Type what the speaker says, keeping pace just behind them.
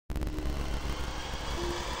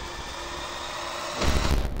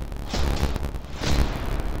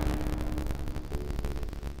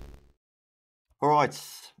All right,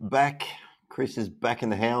 back. Chris is back in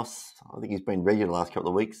the house. I think he's been regular the last couple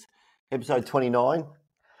of weeks. Episode 29.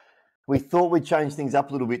 We thought we'd change things up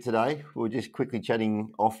a little bit today. We were just quickly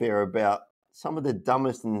chatting off air about some of the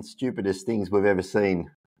dumbest and stupidest things we've ever seen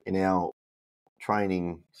in our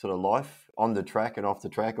training sort of life, on the track and off the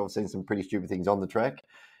track. I've seen some pretty stupid things on the track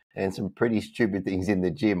and some pretty stupid things in the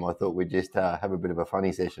gym. I thought we'd just have a bit of a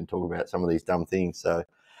funny session, talk about some of these dumb things. So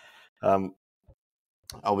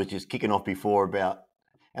I was just kicking off before about,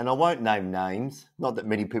 and I won't name names, not that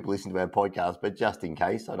many people listen to our podcast, but just in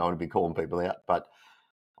case, I don't want to be calling people out, but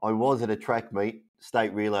I was at a track meet,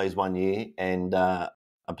 state relays one year, and a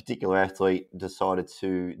particular athlete decided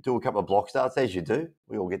to do a couple of block starts, as you do.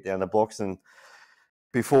 We all get down the blocks, and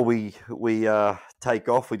before we take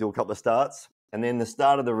off, we do a couple of starts. And then the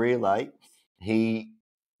start of the relay, and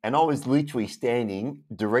I was literally standing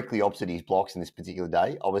directly opposite his blocks in this particular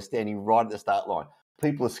day. I was standing right at the start line.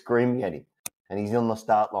 People are screaming at him, and he's on the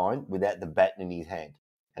start line without the baton in his hand.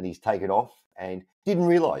 And he's taken off and didn't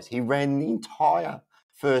realise. He ran the entire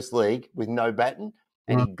first leg with no baton,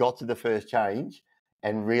 and he got to the first change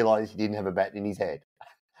and realised he didn't have a baton in his hand.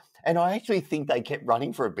 And I actually think they kept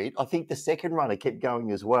running for a bit. I think the second runner kept going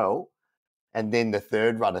as well, and then the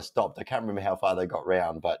third runner stopped. I can't remember how far they got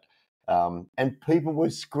round, but and people were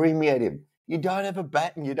screaming at him, "You don't have a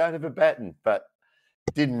baton, you don't have a baton." But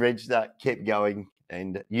didn't register, kept going.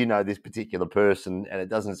 And you know this particular person, and it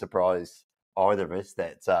doesn't surprise either of us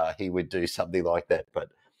that he would do something like that. But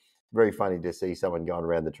very funny to see someone going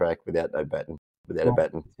around the track without a baton. It's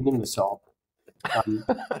an imbecile.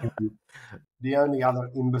 The only other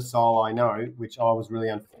imbecile I know, which I was really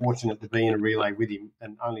unfortunate to be in a relay with him,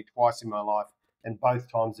 and only twice in my life, and both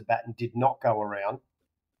times the baton did not go around.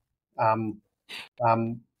 I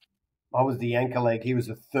was the anchor leg. He was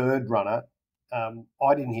the third runner.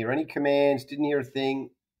 I didn't hear any commands, didn't hear a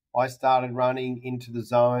thing. I started running into the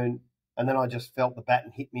zone, and then I just felt the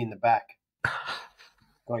baton hit me in the back.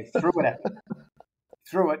 So he threw it at me.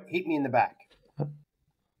 Threw it, hit me in the back. It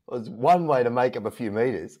was one way to make up a few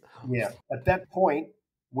metres. Yeah. At that point,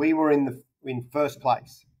 we were in first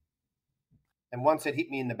place. And once it hit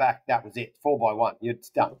me in the back, that was it. 4x1. It's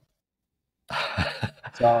done.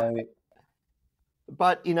 So...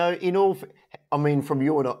 But, you know, from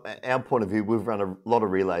our point of view, we've run a lot of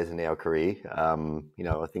relays in our career.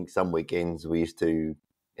 I think some weekends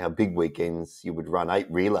our big weekends, you would run 8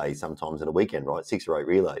 relays sometimes in a weekend, right? 6 or 8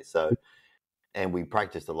 relays. So, and we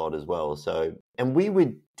practiced a lot as well. So, and we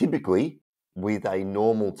would typically, with a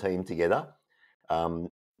normal team together,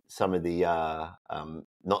 some of the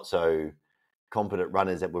not so competent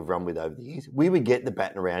runners that we've run with over the years, we would get the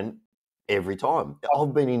baton around every time.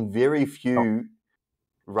 I've been in very few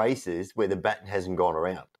races where the baton hasn't gone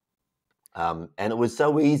around. And it was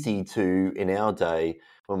so easy to, in our day,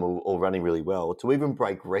 when we were all running really well, to even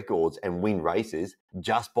break records and win races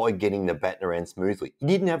just by getting the baton around smoothly. You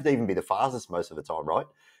didn't have to even be the fastest most of the time, right?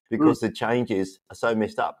 Because the changes are so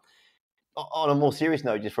messed up. On a more serious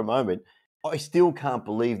note, just for a moment, I still can't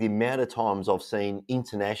believe the amount of times I've seen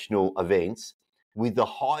international events with the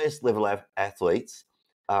highest level of athletes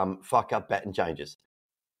fuck up baton changes.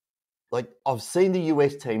 Like, I've seen the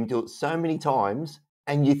US team do it so many times,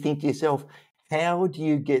 and you think to yourself, how do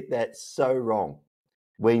you get that so wrong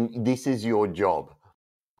when this is your job?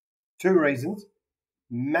 2 reasons.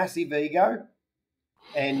 Massive ego,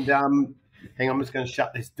 and hang on, I'm just going to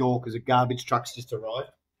shut this door because a garbage truck's just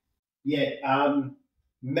arrived. Yeah,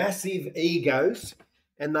 massive egos,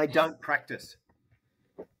 and they don't practice.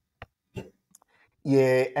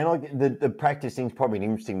 Yeah, and the practice thing's probably an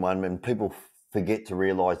interesting one, and people forget to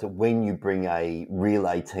realise that when you bring a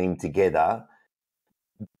relay team together,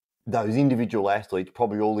 those individual athletes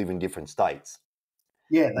probably all live in different states.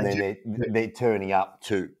 Yeah, they're turning up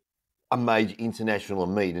to a major international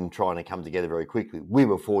meet and trying to come together very quickly. We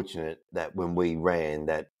were fortunate that when we ran,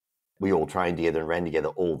 that we all trained together and ran together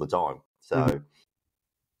all the time. So,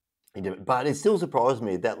 but it still surprised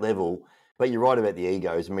me at that level. But you're right about the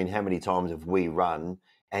egos. I mean, how many times have we run?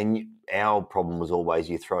 And our problem was always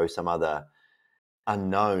you throw some other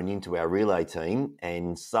unknown into our relay team,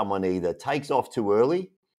 and someone either takes off too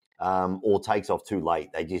early or takes off too late.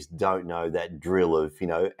 They just don't know that drill of,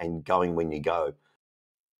 and going when you go.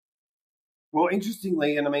 Well,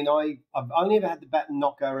 interestingly, and I mean, I've only ever had the baton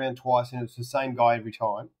not go around twice, and it's the same guy every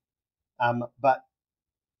time. But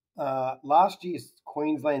last year's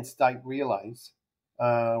Queensland State Relays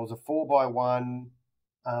was a 4x1.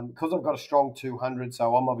 Because I've got a strong 200,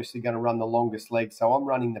 so I'm obviously going to run the longest leg. So I'm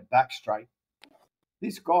running the back straight.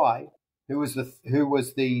 This guy, who was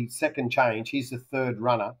the second change, he's the third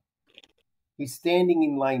runner. He's standing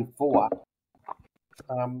in lane 4.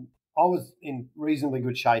 I was in reasonably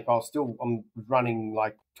good shape. I'm running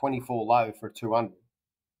like 24 low for a 200.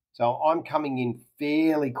 So I'm coming in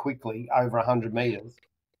fairly quickly over 100 meters.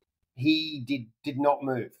 He did not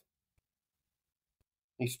move.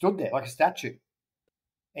 He stood there like a statue.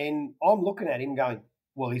 And I'm looking at him going,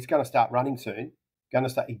 well, he's going to start running soon.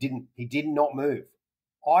 He did not move.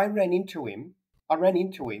 I ran into him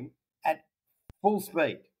at full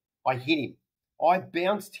speed. I hit him. I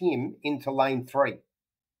bounced him into lane 3.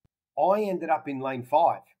 I ended up in lane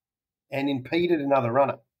 5 and impeded another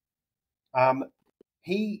runner.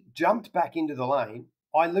 He jumped back into the lane.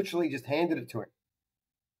 I literally just handed it to him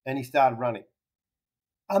and he started running.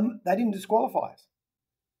 They didn't disqualify us.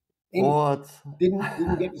 What?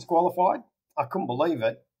 Didn't get disqualified. I couldn't believe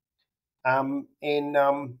it. And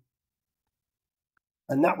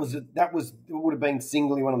that would have been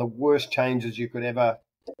singly one of the worst changes you could ever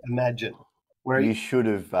imagine. Where you should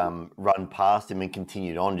have run past him and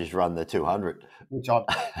continued on, just run the 200. Which I would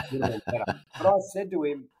have been better. But I said to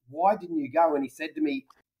him, why didn't you go? And he said to me,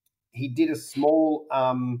 he did a small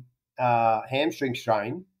hamstring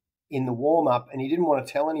strain in the warm-up and he didn't want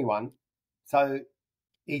to tell anyone. So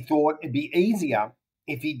he thought it'd be easier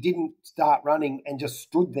if he didn't start running and just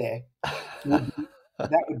stood there.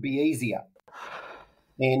 That would be easier.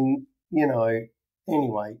 And,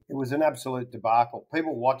 anyway, it was an absolute debacle.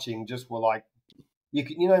 People watching just were like,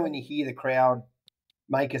 when you hear the crowd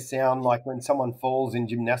make a sound like when someone falls in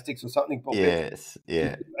gymnastics or something. Yes,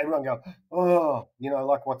 yeah. Everyone go, oh,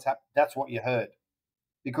 like what's happened. That's what you heard.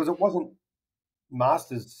 Because it wasn't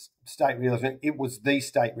Masters state relays. It was the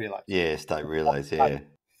state relays. Yeah, state relays, yeah.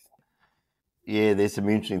 Yeah, there's some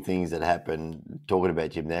interesting things that happened. Talking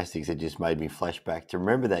about gymnastics, it just made me flash back to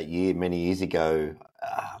remember that year many years ago.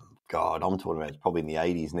 God, I'm talking about it's probably in the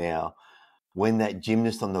 80s now, when that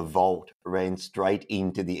gymnast on the vault ran straight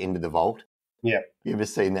into the end of the vault. Yeah. You ever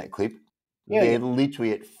seen that clip? Yeah. They're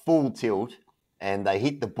literally at full tilt and they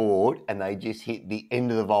hit the board and they just hit the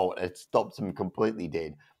end of the vault. It stops them completely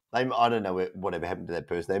dead. I don't know whatever happened to that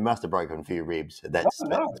person. They must have broken a few ribs at that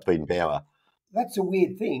speed and power. That's a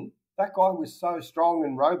weird thing. That guy was so strong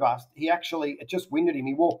and robust, it just winded him.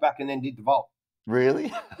 He walked back and then did the vault.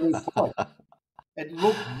 Really? It was fine. It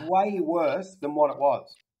looked way worse than what it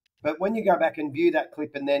was. But when you go back and view that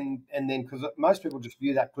clip and then because most people just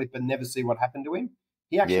view that clip and never see what happened to him,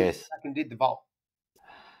 he actually went back and did the vault.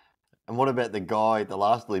 And what about the guy at the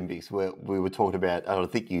last Olympics where we were talking about, I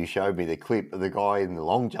think you showed me the clip of the guy in the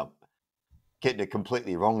long jump getting it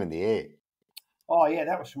completely wrong in the air. Oh, yeah,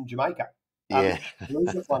 that was from Jamaica. Yeah. Flew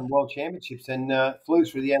won world championships and flew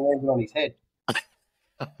through the air and landed on his head.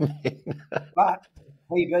 But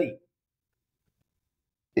PB,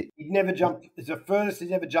 he'd never jumped. It's the furthest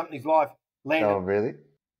he's ever jumped in his life. Landed. Oh, really?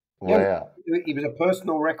 Wow. It was a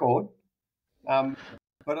personal record.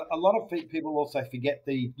 But a lot of people also forget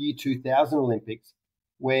the year 2000 Olympics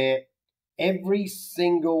where every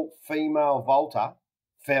single female vaulter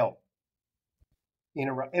fell.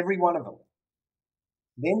 Every one of them.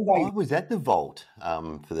 Then I was at the vault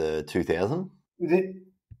for the 2000.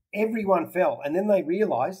 Everyone fell, and then they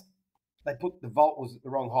realised they put the vault was at the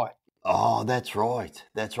wrong height. Oh, that's right.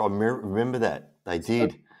 That's right. Remember that. They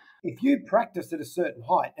did. So if you practice at a certain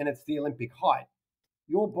height and it's the Olympic height,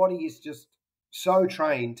 your body is just so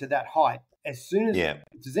trained to that height. As soon as if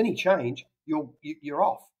there's any change, you're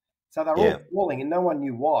off. So they're all falling, and no one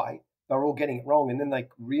knew why. They're all getting it wrong, and then they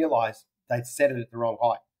realised they'd set it at the wrong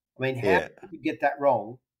height. I mean, how did you get that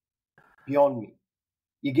wrong? Beyond me.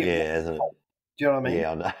 You get isn't it? Do you know what I mean?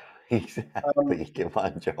 Yeah, I know. Exactly. You get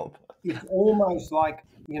one job. It's almost like,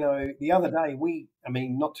 the other day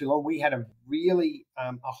not too long, we had a really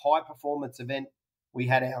a high performance event. We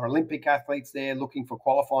had our Olympic athletes there looking for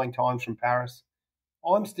qualifying times from Paris.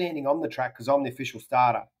 I'm standing on the track because I'm the official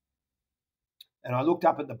starter. And I looked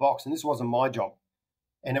up at the box, and this wasn't my job.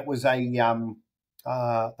 And it was a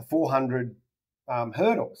 400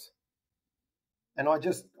 hurdles. And I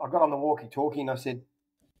got on the walkie-talkie and I said,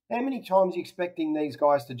 how many times are you expecting these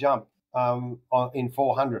guys to jump in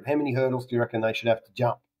 400? How many hurdles do you reckon they should have to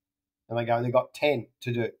jump? And they go, they've got 10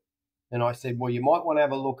 to do. And I said, well, you might want to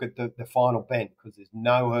have a look at the final bend because there's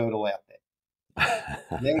no hurdle out there.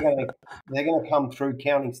 They're going to come through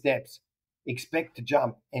counting steps, expect to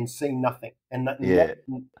jump and see nothing. And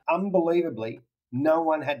unbelievably, no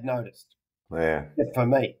one had noticed. Yeah. Except for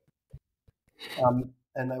me.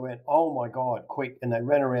 And they went, oh, my God, quick. And they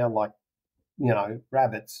ran around like,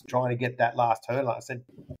 rabbits trying to get that last hurdle. I said,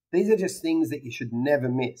 these are just things that you should never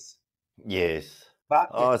miss. Yes.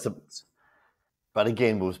 But but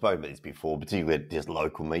again, we've spoken about this before, particularly at just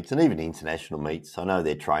local meets and even international meets. I know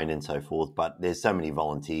they're trained and so forth, but there's so many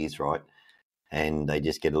volunteers, right? and they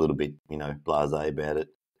just get a little bit, blasé about it.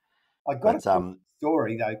 I got But a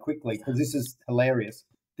story though quickly because this is hilarious.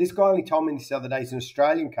 This guy only told me this the other day. He's an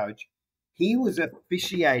Australian coach. He was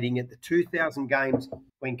officiating at the 2000 games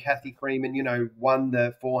when Kathy Freeman, won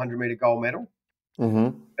the 400-meter gold medal.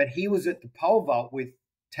 mm-hmm. But he was at the pole vault with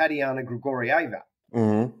Tatiana Grigorieva,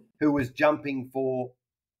 Mm-hmm. who was jumping for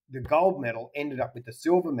the gold medal, ended up with the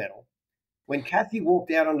silver medal. When Kathy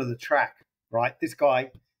walked out onto the track, right, this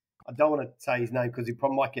guy, I don't want to say his name because he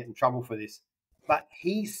probably might get in trouble for this, but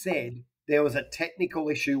he said there was a technical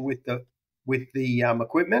issue with the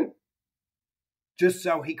equipment, just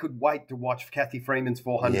so he could wait to watch Kathy Freeman's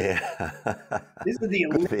 400. Yeah. This is the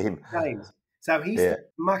Good for him. Olympic Games. So he's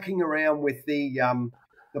mucking around with the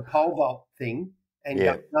pole vault thing and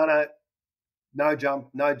going, no jump,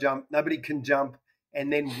 nobody can jump,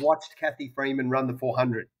 and then watched Kathy Freeman run the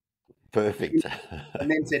 400. Perfect. And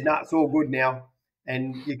then said, it's all good now,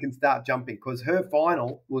 and you can start jumping, because her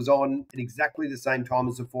final was on at exactly the same time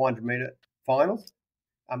as the 400-meter finals.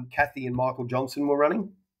 Kathy and Michael Johnson were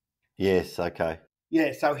running. Yes, okay.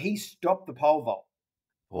 Yeah, so he stopped the pole vault.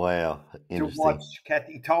 Wow, interesting. To watch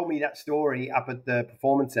Kathy. He told me that story up at the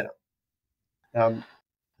Performance Centre.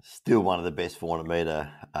 Still one of the best 400-meter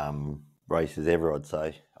races ever, I'd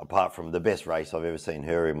say. Apart from the best race I've ever seen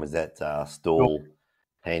her in was that stall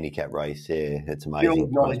handicap race. Yeah, it's amazing. Still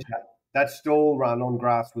acknowledge that stall run on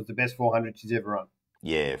grass was the best 400 she's ever run.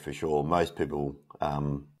 Yeah, for sure. Most people,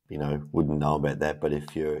 wouldn't know about that. But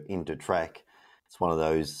if you're into track, it's one of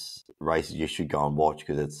those races you should go and watch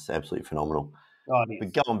because it's absolutely phenomenal. Oh,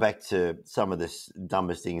 but going back to some of the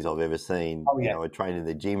dumbest things I've ever seen, I trained in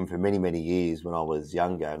the gym for many, many years when I was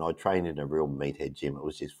younger, and I trained in a real meathead gym. It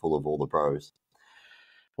was just full of all the bros,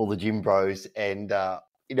 all the gym bros. And,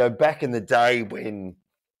 back in the day when,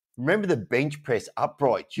 remember the bench press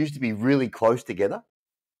uprights used to be really close together?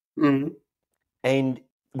 Mm-hmm. And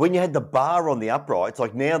when you had the bar on the uprights,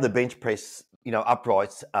 like now the bench press,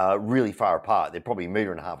 uprights are really far apart. They're probably 1.5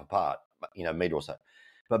 meters apart, meter or so.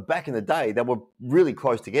 But back in the day, they were really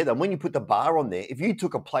close together. And when you put the bar on there, if you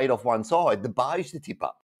took a plate off one side, the bar used to tip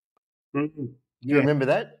up. Mm-hmm. Do you remember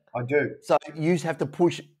that? I do. So you used to have to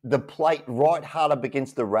push the plate right hard up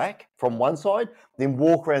against the rack from one side, then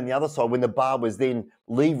walk around the other side when the bar was then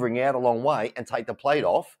levering out a long way and take the plate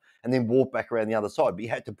off and then walk back around the other side. But you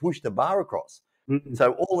had to push the bar across. Mm-hmm.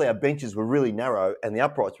 So all our benches were really narrow and the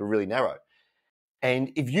uprights were really narrow.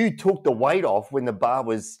 And if you took the weight off when the bar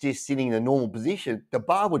was just sitting in a normal position, the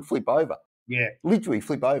bar would flip over. Yeah. Literally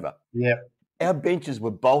flip over. Yeah. Our benches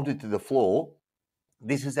were bolted to the floor.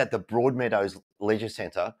 This is at the Broadmeadows Leisure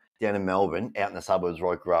Centre down in Melbourne, out in the suburbs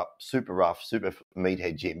where I grew up. Super rough, super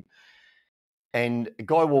meathead gym. And a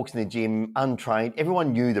guy walks in the gym, untrained.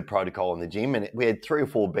 Everyone knew the protocol in the gym, and we had 3 or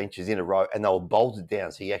 4 benches in a row, and they were bolted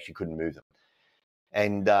down, so you actually couldn't move them.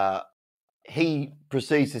 And he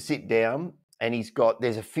proceeds to sit down. And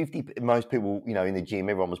there's a 50, most people, in the gym,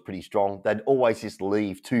 everyone was pretty strong. They'd always just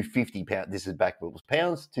leave 2 50-pound, this is back when it was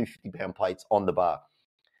pounds, 2 50-pound plates on the bar.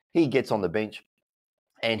 He gets on the bench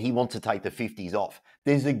and he wants to take the 50s off.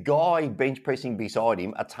 There's a guy bench pressing beside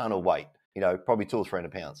him, a ton of weight, probably 200 or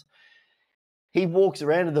 300 pounds. He walks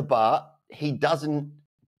around to the bar. He doesn't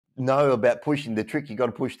know about pushing the trick. You got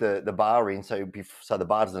to push the bar in so the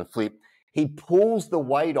bar doesn't flip. He pulls the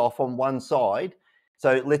weight off on one side.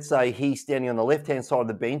 So let's say he's standing on the left-hand side of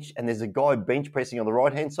the bench and there's a guy bench pressing on the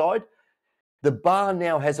right-hand side. The bar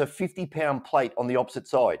now has a 50-pound plate on the opposite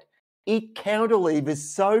side. It counterlevers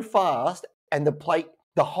so fast and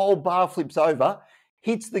the whole bar flips over,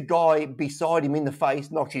 hits the guy beside him in the face,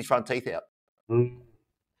 knocks his front teeth out. Mm.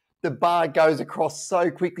 The bar goes across so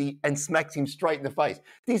quickly and smacks him straight in the face.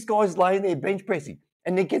 This guy's laying there bench pressing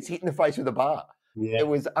and then gets hit in the face with a bar. Yeah. It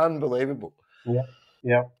was unbelievable. Yeah,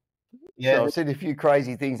 yeah. Yeah. So I've seen a few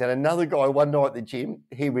crazy things. And another guy one night at the gym,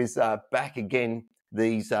 he was back again,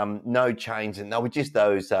 these no chains, and they were just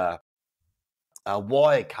those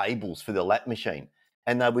wire cables for the lap machine.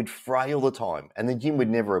 And they would fray all the time. And the gym would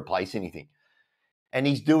never replace anything. And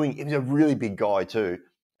he was a really big guy too.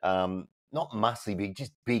 Not muscly big,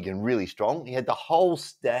 just big and really strong. He had the whole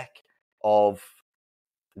stack of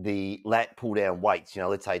the lat pull down weights,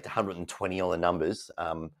 let's say it's 120 on the numbers,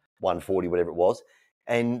 140, whatever it was.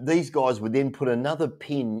 And these guys would then put another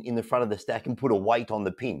pin in the front of the stack and put a weight on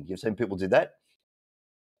the pin. You've seen people do that?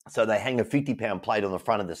 So they hang a 50-pound plate on the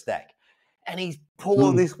front of the stack. And he's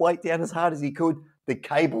pulling this weight down as hard as he could. The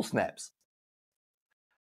cable snaps.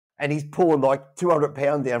 And he's pulling like 200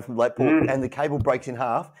 pounds down from the lat pull, and the cable breaks in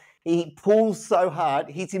half. He pulls so hard,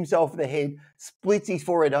 hits himself in the head, splits his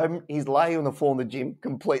forehead open. He's laying on the floor in the gym,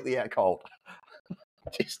 completely out cold.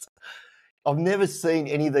 I've never seen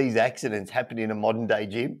any of these accidents happen in a modern day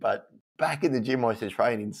gym, but back in the gym I used to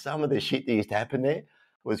train in, some of the shit that used to happen there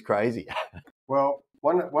was crazy. Well,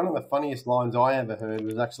 one of the funniest lines I ever heard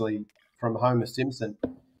was actually from Homer Simpson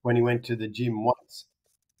when he went to the gym once.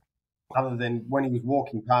 Other than when he was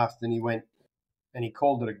walking past and he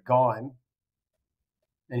called it a gime,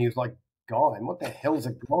 and he was like, "Gime? What the hell's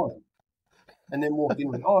a gime?" And then walked in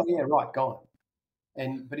with, "Oh yeah, right,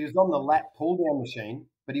 gime." But he was on the lat pull down machine,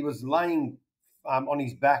 but he was laying on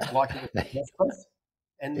his back like it was a chest press,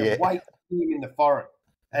 and the Yeah. weight hit him in the forehead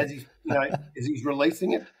as he's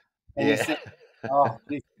releasing it, and he Yeah. said, "Oh,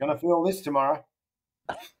 geez, gonna feel this tomorrow."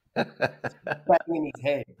 Banging his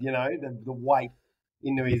head, the weight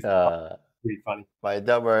into his. Pretty funny. Mate,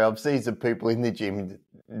 don't worry. I've seen some people in the gym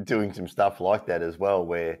doing some stuff like that as well,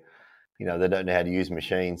 where they don't know how to use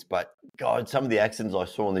machines. But God, some of the accidents I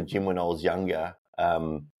saw in the gym when I was younger,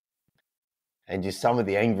 and just some of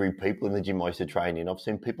the angry people in the gym I used to train in. I've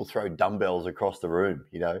seen people throw dumbbells across the room,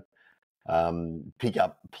 pick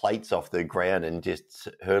up plates off the ground and just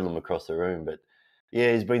hurl them across the room. But yeah,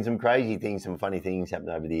 there's been some crazy things, some funny things happen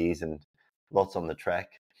over the years, and lots on the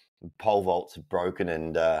track. Pole vaults have broken,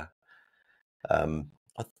 and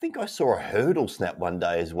I think I saw a hurdle snap one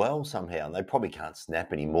day as well somehow. And they probably can't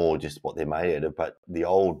snap anymore, just what they're made out of, but the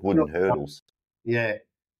old wooden hurdles. Yeah.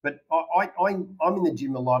 But I'm in the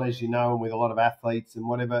gym a lot, as you know, and with a lot of athletes and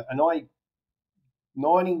whatever. And I,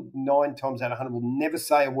 99 times out of 100, will never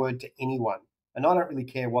say a word to anyone. And I don't really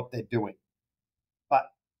care what they're doing.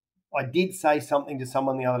 But I did say something to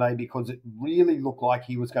someone the other day because it really looked like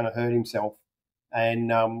he was going to hurt himself. And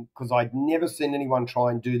because I'd never seen anyone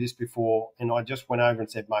try and do this before. And I just went over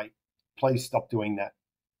and said, "Mate, please stop doing that."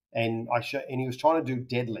 And and he was trying to do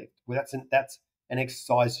deadlift. Well, that's an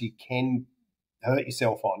exercise you can hurt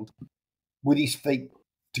yourself on with his feet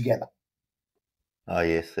together. Oh,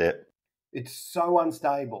 yes, yeah. It's so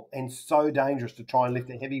unstable and so dangerous to try and lift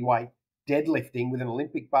a heavy weight deadlifting with an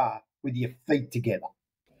Olympic bar with your feet together.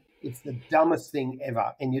 It's the dumbest thing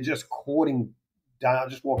ever. And you're just courting. I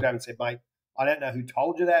just walked over and said, "Mate, I don't know who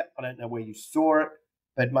told you that. I don't know where you saw it.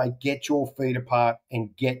 But, mate, get your feet apart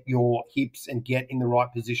and get your hips and get in the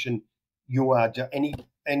right position. You are just,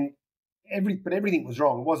 but everything was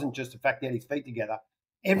wrong. It wasn't just the fact that he had his feet together.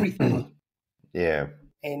 Everything was. Yeah.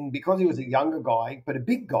 And because he was a younger guy, but a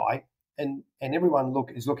big guy, and everyone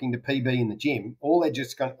is looking to PB in the gym, all they're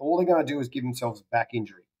going to do is give themselves a back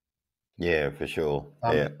injury. Yeah, for sure.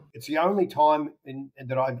 It's the only time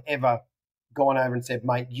that I've ever gone over and said,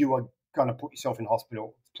 "Mate, you are going to put yourself in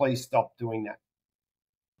hospital. Please stop doing that."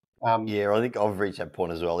 Yeah, I think I've reached that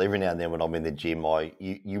point as well. Every now and then when I'm in the gym,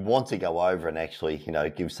 you want to go over and actually,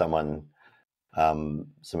 give someone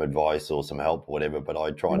some advice or some help or whatever, but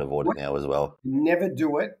I try and avoid it now as well. Never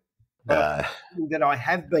do it. But something that I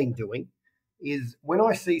have been doing is when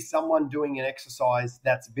I see someone doing an exercise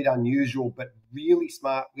that's a bit unusual but really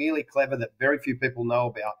smart, really clever, that very few people know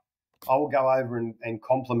about, I will go over and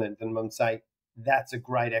compliment them and say, "That's a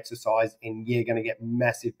great exercise and you're going to get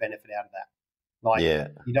massive benefit out of that."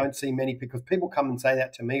 You don't see many, because people come and say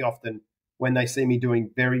that to me often when they see me doing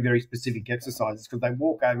very, very specific exercises, because they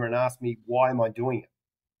walk over and ask me, "Why am I doing it?"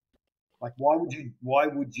 Like, why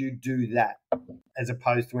would you do that? As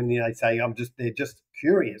opposed to when they say, they're just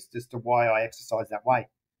curious as to why I exercise that way.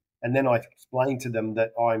 And then I explain to them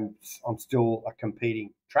that I'm still a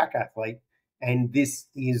competing track athlete, and this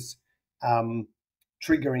is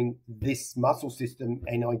triggering this muscle system,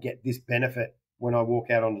 and I get this benefit when I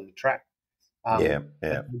walk out onto the track. A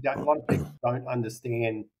lot of people don't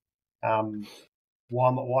understand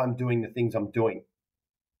why I'm doing the things I'm doing.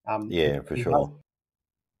 For sure.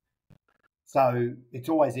 So it's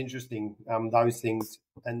always interesting, those things.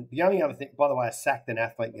 And the only other thing, by the way, I sacked an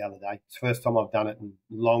athlete the other day. It's the first time I've done it in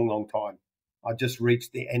a long, long time. I just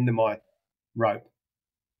reached the end of my rope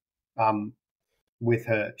with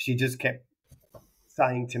her. She just kept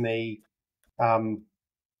saying to me,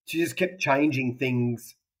 she just kept changing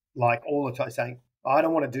things like all the time, saying, "I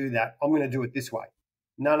don't want to do that. I'm going to do it this way.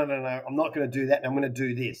 No, I'm not going to do that. And I'm going to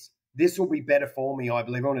do this. This will be better for me, I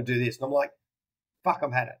believe. I want to do this." And I'm like, "Fuck,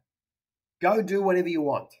 I've had it. Go do whatever you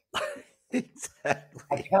want." Exactly.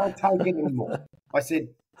 I can't take it anymore. I said,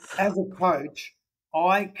 as a coach,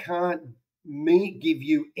 I can't give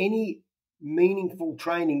you any meaningful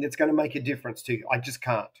training that's going to make a difference to you. I just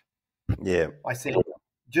can't. Yeah. I said,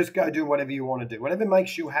 just go do whatever you want to do. Whatever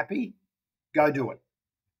makes you happy, go do it.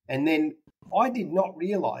 And then I did not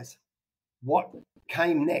realize what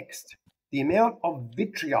came next. The amount of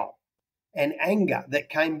vitriol and anger that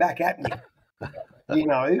came back at me. And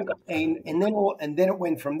then it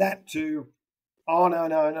went from that to Oh,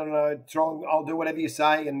 no, it's wrong. I'll do whatever you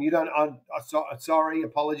say. And you don't, sorry,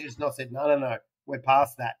 apologies. And I said, no, we're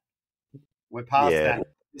past that. We're past Yeah. that.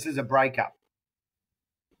 This is a breakup.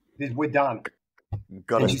 We're done.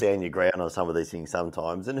 Got to And she stand your ground on some of these things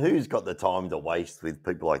sometimes. And who's got the time to waste with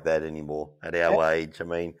people like that anymore at said, our age? I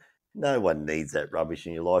mean, no one needs that rubbish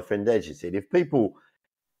in your life. And as you said, if people,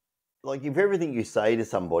 like if everything you say to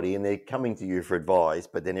somebody and they're coming to you for advice,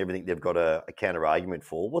 but then everything they've got a counter argument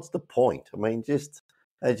for, what's the point? I mean, just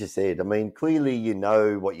as you said, I mean, clearly you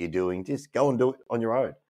know what you're doing. Just go and do it on your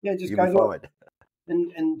own. yeah, just You'll go be do fine. it.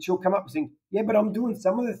 And she'll come up and saying, yeah, but I'm doing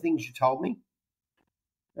some of the things you told me.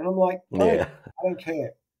 And I'm like, Yeah. I don't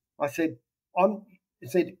care. I said,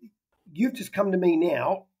 you've just come to me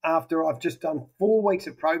now after I've just done 4 weeks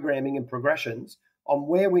of programming and progressions on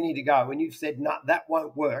where we need to go. And you've said, no, that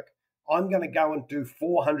won't work. I'm going to go and do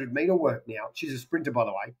 400-meter work now. She's a sprinter, by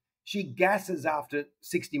the way. She gasses after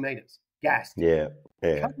 60 meters. Gassed. Yeah.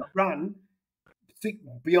 Can't run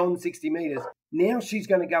beyond 60 meters. Now she's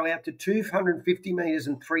going to go out to 250 meters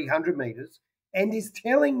and 300 meters and is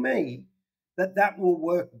telling me that will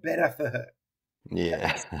work better for her.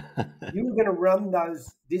 Yeah. You're going to run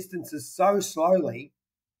those distances so slowly,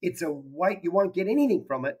 it's a waste. You won't get anything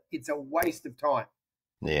from it. It's a waste of time.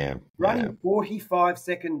 Yeah. Running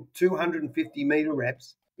 45-second 250-meter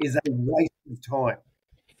reps is a waste of time.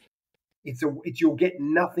 You'll get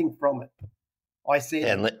nothing from it. I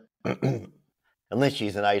said, unless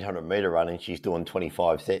she's an 800-meter run and she's doing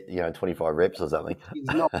 25 reps or something. She's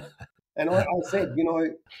not. And I said,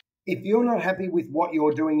 if you're not happy with what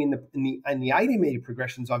you're doing in the 80-meter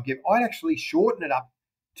progressions I'd actually shorten it up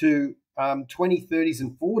to 20, 30s,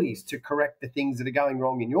 and 40s to correct the things that are going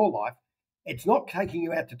wrong in your life. It's not taking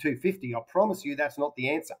you out to 250. I promise you that's not the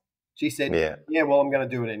answer. She said, yeah, well, I'm going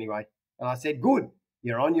to do it anyway. And I said, good,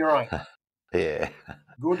 you're on your own. Yeah.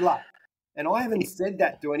 Good luck. And I haven't said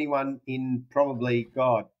that to anyone in probably,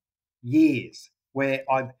 years, where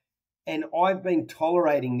I've been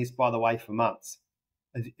tolerating this, by the way, for months.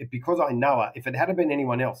 Because I know her. If it had been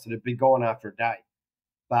anyone else, it'd be gone after a day.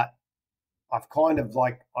 But I've kind of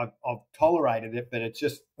I've tolerated it, but I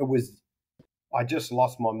just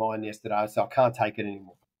lost my mind yesterday, so I can't take it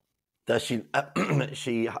anymore. Does she?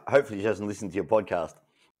 She hopefully she doesn't listen to your podcast.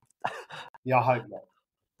 Yeah, I hope not.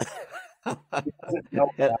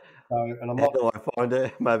 And I'm How not. do I find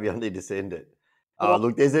her? Maybe I need to send it.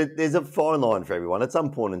 Look, there's a fine line for everyone. At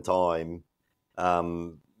some point in time,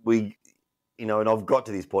 and I've got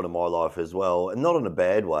to this point in my life as well, and not in a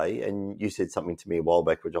bad way. And you said something to me a while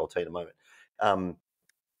back, which I'll tell you in a moment.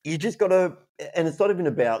 You just got to, and it's not even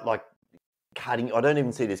about like cutting. I don't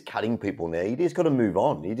even see this cutting people now. You just got to move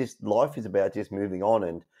on. Life is about just moving on,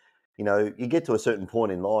 and you get to a certain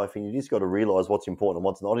point in life, and you just got to realize what's important and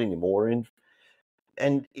what's not anymore.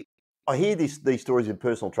 And I hear these stories with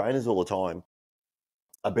personal trainers all the time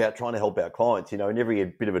about trying to help our clients. And every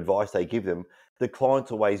bit of advice they give them, the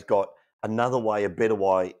client's always got another way, a better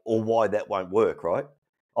way, or why that won't work, right?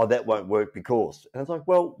 Oh, that won't work because. And it's like,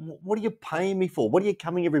 well, what are you paying me for? What are you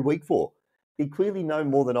coming every week for? You clearly know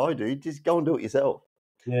more than I do. Just go and do it yourself.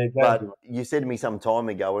 Yeah, but you said to me some time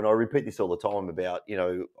ago, and I repeat this all the time about,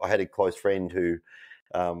 I had a close friend who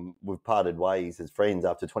we've parted ways as friends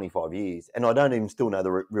after 25 years. And I don't even still know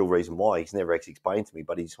the real reason why. He's never actually explained to me,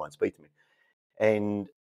 but he just won't speak to me. And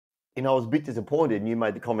I was a bit disappointed, and you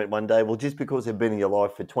made the comment one day, well, just because they've been in your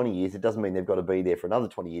life for 20 years, it doesn't mean they've got to be there for another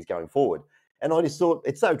 20 years going forward. And I just thought,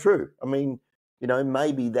 it's so true. I mean,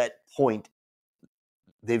 maybe that point,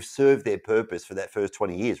 they've served their purpose for that first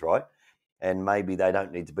 20 years, right? And maybe they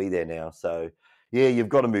don't need to be there now. So, yeah, you've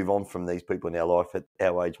got to move on from these people in our life at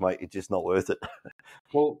our age, mate. It's just not worth it.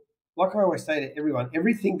 Well, like I always say to everyone,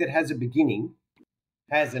 everything that has a beginning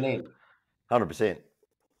has an end. 100%.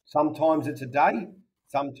 Sometimes it's a day,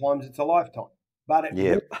 sometimes it's a lifetime. But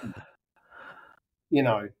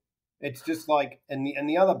it's just like, and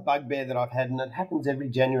the other bugbear that I've had, and it happens every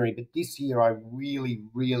January, but this year I really,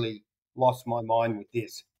 really lost my mind with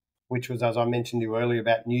this, which was, as I mentioned to you earlier,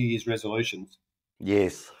 about New Year's resolutions.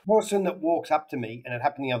 Yes. The person that walks up to me, and it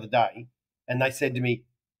happened the other day, and they said to me,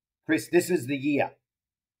 Chris, this is the year.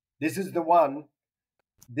 This is the one.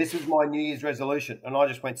 This is my New Year's resolution. And I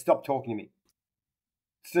just went, stop talking to me.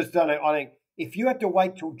 It's just done. I think if you had to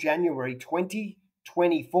wait till January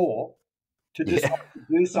 2024 to decide to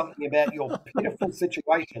do something about your pitiful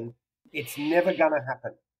situation, it's never going to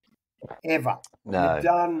happen. Ever. No. You're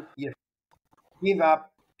done. You give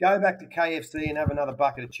up. Go back to KFC and have another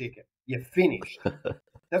bucket of chicken. You're finished.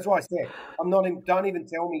 That's why I said, don't even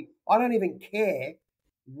tell me. I don't even care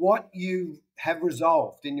what you have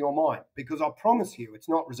resolved in your mind, because I promise you it's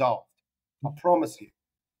not resolved. I promise you.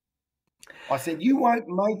 I said, you won't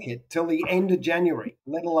make it till the end of January,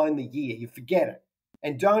 let alone the year. You forget it.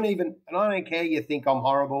 And I don't care you think I'm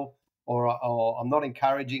horrible or I'm not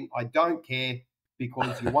encouraging. I don't care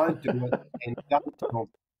because you won't do it and don't tell me.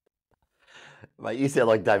 Mate, you sound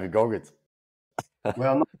like David Goggins.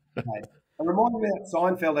 Well, not okay. It reminded me of that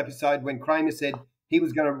Seinfeld episode when Kramer said he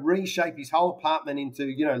was going to reshape his whole apartment into,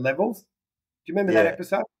 levels. Do you remember that Yeah.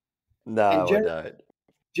 episode? And No, I don't.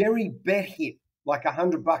 Jerry bet him like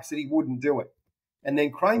 $100 that he wouldn't do it. And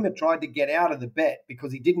then Kramer tried to get out of the bet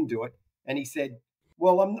because he didn't do it. And he said,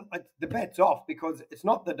 well, the bet's off because it's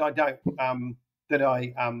not that I don't,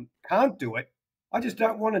 can't do it. I just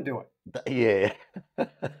don't want to do it. Yeah.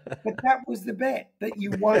 But that was the bet, that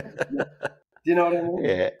you won't do it. Do you know what I mean?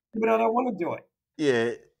 Yeah. But I don't want to do it.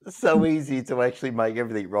 Yeah. So easy to actually make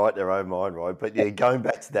everything right in their own mind, right? But yeah, going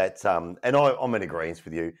back to that, and I'm in agreement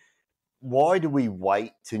with you. Why do we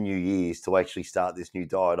wait to New Year's to actually start this new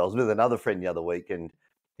diet? I was with another friend the other week and,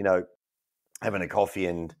 having a coffee,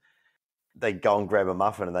 and they go and grab a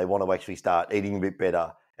muffin and they want to actually start eating a bit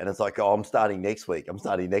better. And it's like, oh, I'm starting next week. I'm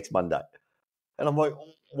starting next Monday. And I'm like,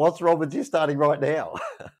 what's wrong with you starting right now?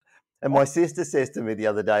 And my sister says to me the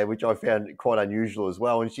other day, which I found quite unusual as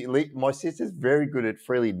well, and my sister's very good at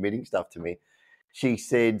freely admitting stuff to me. She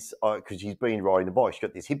said, because she's been riding the bike, she's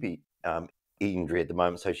got this hippie injury at the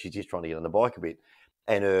moment, so she's just trying to get on the bike a bit.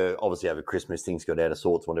 And obviously over Christmas, things got out of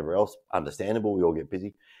sorts, whatever else. Understandable, we all get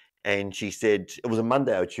busy. And she said, it was a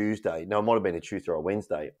Monday or Tuesday. No, it might have been a Tuesday or a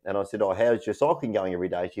Wednesday. And I said, oh, how's your cycling going every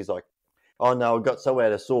day? She's like, oh, no, I got so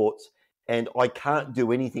out of sorts and I can't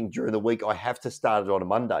do anything during the week. I have to start it on a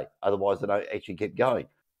Monday. Otherwise, I don't actually get going.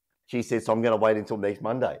 She said, so I'm going to wait until next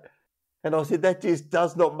Monday. And I said, that just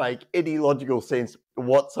does not make any logical sense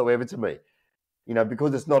whatsoever to me.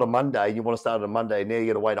 Because it's not a Monday, you want to start on a Monday, and now you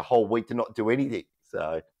got to wait a whole week to not do anything.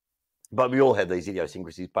 So, but we all have these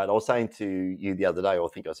idiosyncrasies. But I was saying to you the other day, or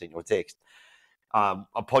I think I sent you a text, a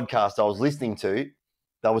podcast I was listening to,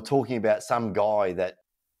 they were talking about some guy that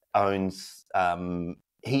owns,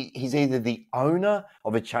 he's either the owner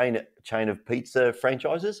of a chain of pizza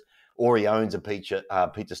franchises, or he owns a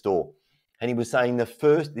pizza store. And he was saying this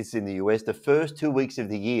is in the US, the first 2 weeks of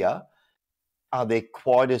the year are their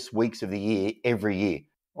quietest weeks of the year every year.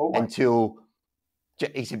 Until,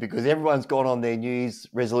 he said, because everyone's gone on their New Year's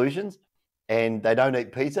resolutions and they don't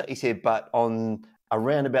eat pizza. He said, but on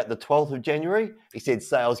around about the 12th of January, he said,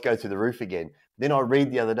 sales go through the roof again. Then I read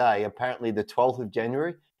the other day, apparently the 12th of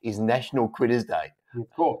January is National Quitters Day. Of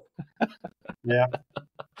course. Yeah.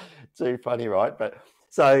 Too funny, right? But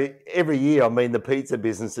so every year, the pizza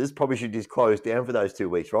businesses probably should just close down for those 2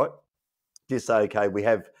 weeks, right? Just say, okay, we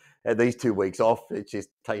have these 2 weeks off. It's just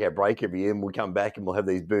take our break every year and we'll come back and we'll have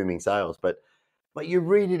these booming sales. But you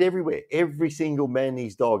read it everywhere. Every single man and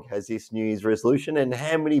his dog has this New Year's resolution, and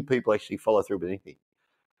how many people actually follow through with anything?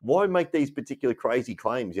 Why make these particular crazy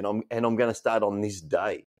claims? And I'm going to start on this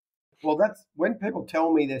day. Well, that's when people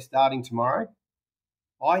tell me they're starting tomorrow,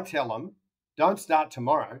 I tell them, don't start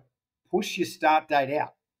tomorrow. Push your start date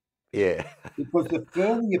out. Yeah. Because the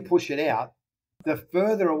further you push it out, the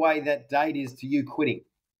further away that date is to you quitting.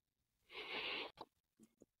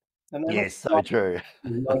 Yes, so true.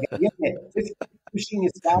 Just pushing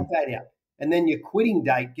your start date out. And then your quitting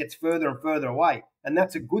date gets further and further away. And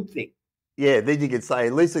that's a good thing. Yeah, then you could say,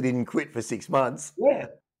 at least I didn't quit for 6 months. Yeah.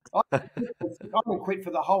 I haven't quit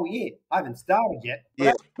for the whole year. I haven't started yet.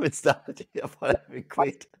 Yeah, I haven't started yet. I haven't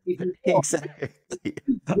quit. Exactly. If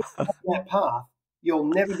you on that path, you'll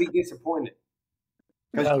never be disappointed.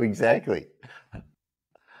 No, exactly.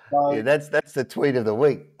 So, yeah, that's the tweet of the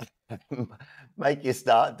week. Make your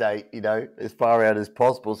start date, as far out as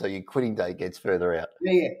possible so your quitting date gets further out.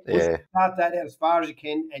 Yeah. Push the start date out as far as you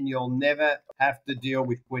can, and you'll never have to deal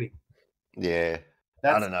with quitting. Yeah.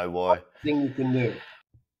 That's I don't know why. the thing you can do.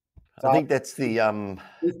 So I think that's the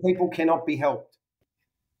these people cannot be helped.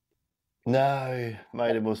 No,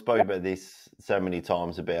 mate, and we've spoken about this so many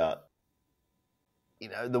times about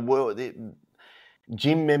the world.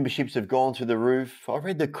 Gym memberships have gone through the roof. I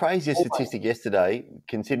read the craziest statistic yesterday,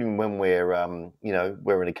 considering when we're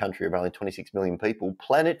in a country of only 26 million people.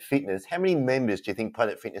 Planet Fitness, how many members do you think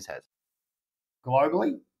Planet Fitness has?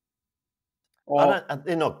 Globally?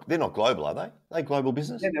 They're not global, are they? Are they global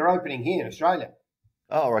business? Yeah, they're opening here in Australia.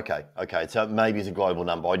 Oh, okay. So maybe it's a global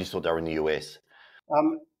number. I just thought they were in the US.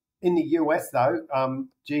 In the US, though,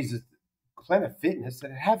 Jesus, Planet Fitness,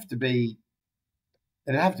 it'd have to be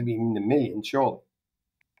in the millions, surely.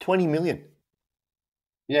 20 million.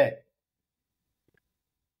 Yeah.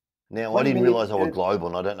 Now, I didn't realise they were global,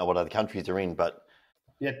 and I don't know what other countries they're in, but...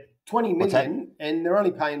 Yeah, 20 million, and they're only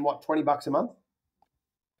paying, $20 a month?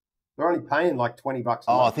 They're only paying like $20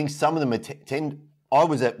 a I month. think some of them are 10. I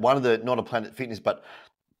was at one of the, not a Planet Fitness, but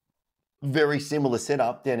very similar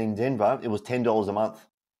setup down in Denver. It was $10 a month.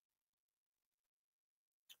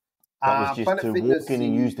 That was just Planet to walk Fitness in and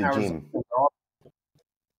in use the Arizona, gym. right?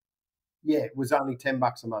 Yeah, it was only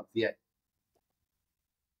 $10 a month. Yeah,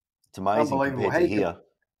 It's amazing unbelievable. compared How to do you here.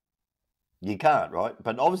 You can't, right?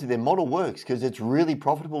 But obviously their model works because it's really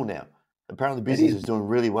profitable now. Apparently the It business is is doing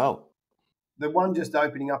really well. the one just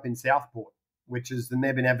opening up in Southport, which is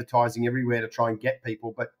they've been advertising everywhere to try and get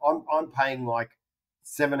people. But I'm paying like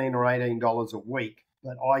 $17 or $18 a week,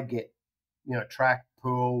 but I get track,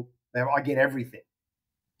 pool. I get everything.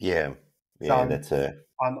 Yeah, So that's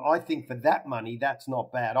I think for that money, that's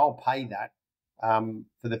not bad. I'll pay that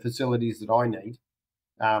for the facilities that I need.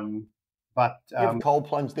 But you have a cold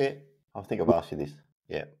plunge there? I think I've asked you this.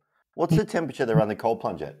 Yeah. What's the temperature they run the cold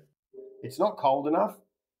plunge at? it's not cold enough.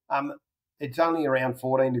 It's only around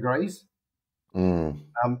 14 degrees. And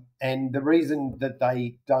the reason that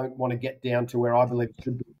they don't want to get down to where I believe it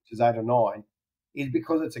should be, which is 8 or 9, is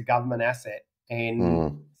because it's a government asset.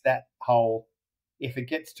 And that whole, if it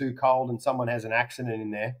gets too cold and someone has an accident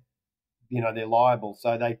in there, they're liable.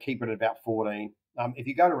 So they keep it at about 14. If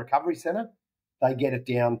you go to recovery centre, they get it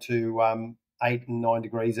down to 8 and 9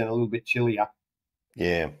 degrees and a little bit chillier.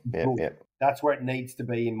 Yeah. That's where it needs to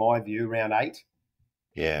be, in my view, around 8.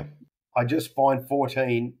 Yeah. I just find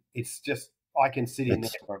 14, it's just, I can sit in there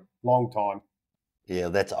for a long time. Yeah,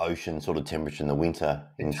 that's ocean sort of temperature in the winter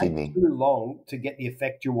in Sydney. It takes too long to get the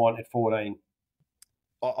effect you want at 14.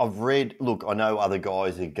 I've read, look, I know other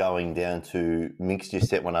guys are going down to, Mick's just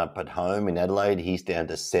set one up at home in Adelaide. He's down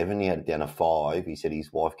to 7. He had it down to 5. He said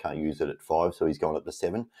his wife can't use it at 5, so he's gone up to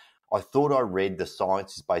 7. I thought I read the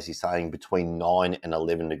science is basically saying between 9 and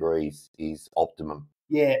 11 degrees is optimum.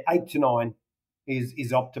 Yeah, 8 to 9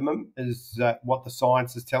 is optimum, is what the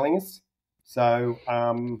science is telling us. So,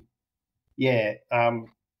 I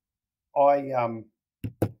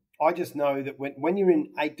just know that when you're in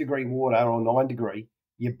 8-degree water or 9-degree,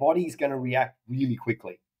 your body's going to react really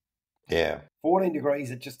quickly. Yeah. 14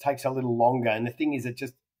 degrees, it just takes a little longer. And the thing is,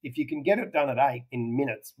 if you can get it done at 8 in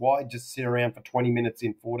minutes, why just sit around for 20 minutes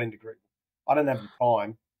in 14 degrees? I don't have the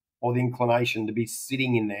time or the inclination to be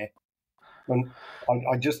sitting in there. When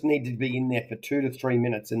I just need to be in there for 2 to 3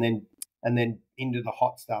 minutes and then into the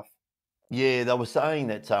hot stuff. Yeah, they were saying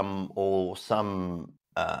that or some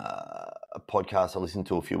podcast I listened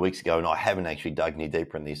to a few weeks ago, and I haven't actually dug any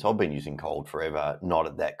deeper in this. I've been using cold forever, not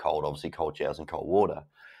at that cold, obviously cold showers and cold water.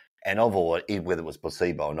 And I've always, whether it was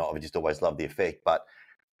placebo or not, I've just always loved the effect. But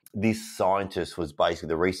this scientist was basically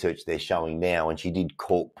the research they're showing now, and she did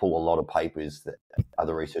pull a lot of papers that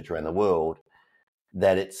other research around the world,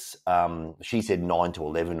 that it's, she said 9 to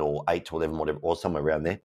 11 or 8 to 11, whatever, or somewhere around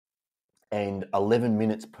there. And 11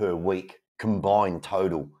 minutes per week combined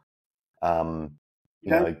total,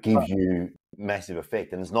 gives you massive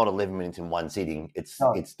effect. And it's not 11 minutes in one sitting. It's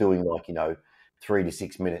doing like, 3 to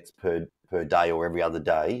 6 minutes per day or every other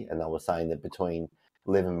day. And they were saying that between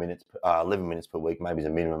 11 minutes per week, maybe is a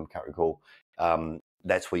minimum, can't recall.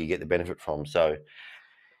 That's where you get the benefit from. So,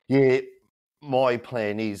 yeah, my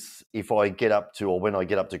plan is if I get up to, or when I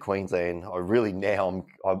get up to Queensland, I really now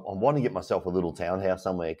I want to get myself a little townhouse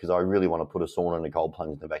somewhere because I really want to put a sauna and a cold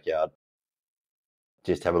plunge in the backyard.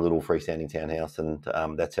 Just have a little freestanding townhouse, and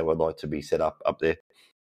that's how I'd like to be set up there.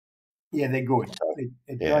 Yeah, they're good. So,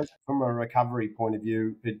 it goes from a recovery point of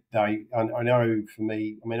view. I know for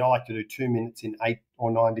me, I like to do 2 minutes in 8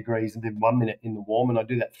 or 9 degrees and then 1 minute in the warm, and I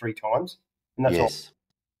do that 3 times, and that's all.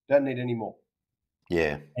 Don't need any more.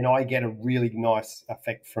 Yeah. And I get a really nice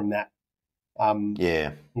effect from that.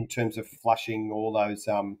 In terms of flushing all those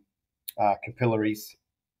capillaries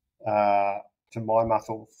to my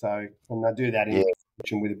muscles. So when I do that in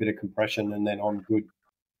with a bit of compression, and then I'm good.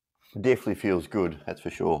 Definitely feels good, that's for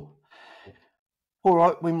sure. All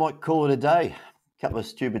right, we might call it a day. A couple of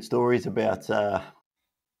stupid stories about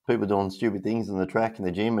people doing stupid things on the track and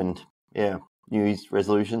the gym, and New Year's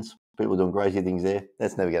resolutions. People doing crazy things there.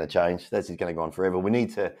 That's never going to change. That's just going to go on forever. We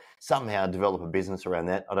need to somehow develop a business around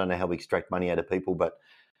that. I don't know how we extract money out of people, but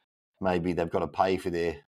maybe they've got to pay for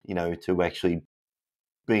their, to actually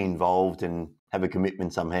be involved and have a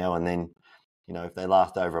commitment somehow. And then, if they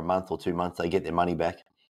last over a month or 2 months, they get their money back.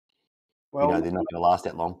 Well, they're not going to last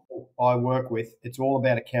that long. I work with, it's all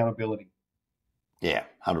about accountability. Yeah,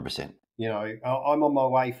 100%. I'm on my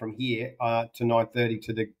way from here to 9:30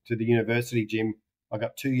 to the university gym. I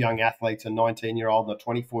got 2 young athletes, a 19-year-old and a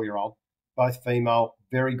 24-year-old, both female,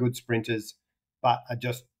 very good sprinters, but I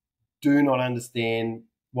just do not understand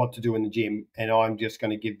what to do in the gym, and I'm just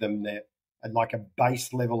going to give them a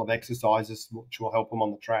base level of exercises which will help them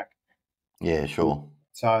on the track. Yeah, sure.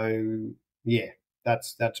 So yeah,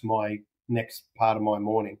 that's my next part of my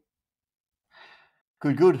morning.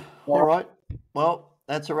 Good. All All right. right. Well,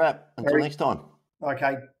 that's a wrap. Until Very next time.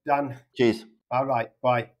 okay. Done. Cheers. All right.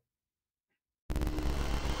 Bye.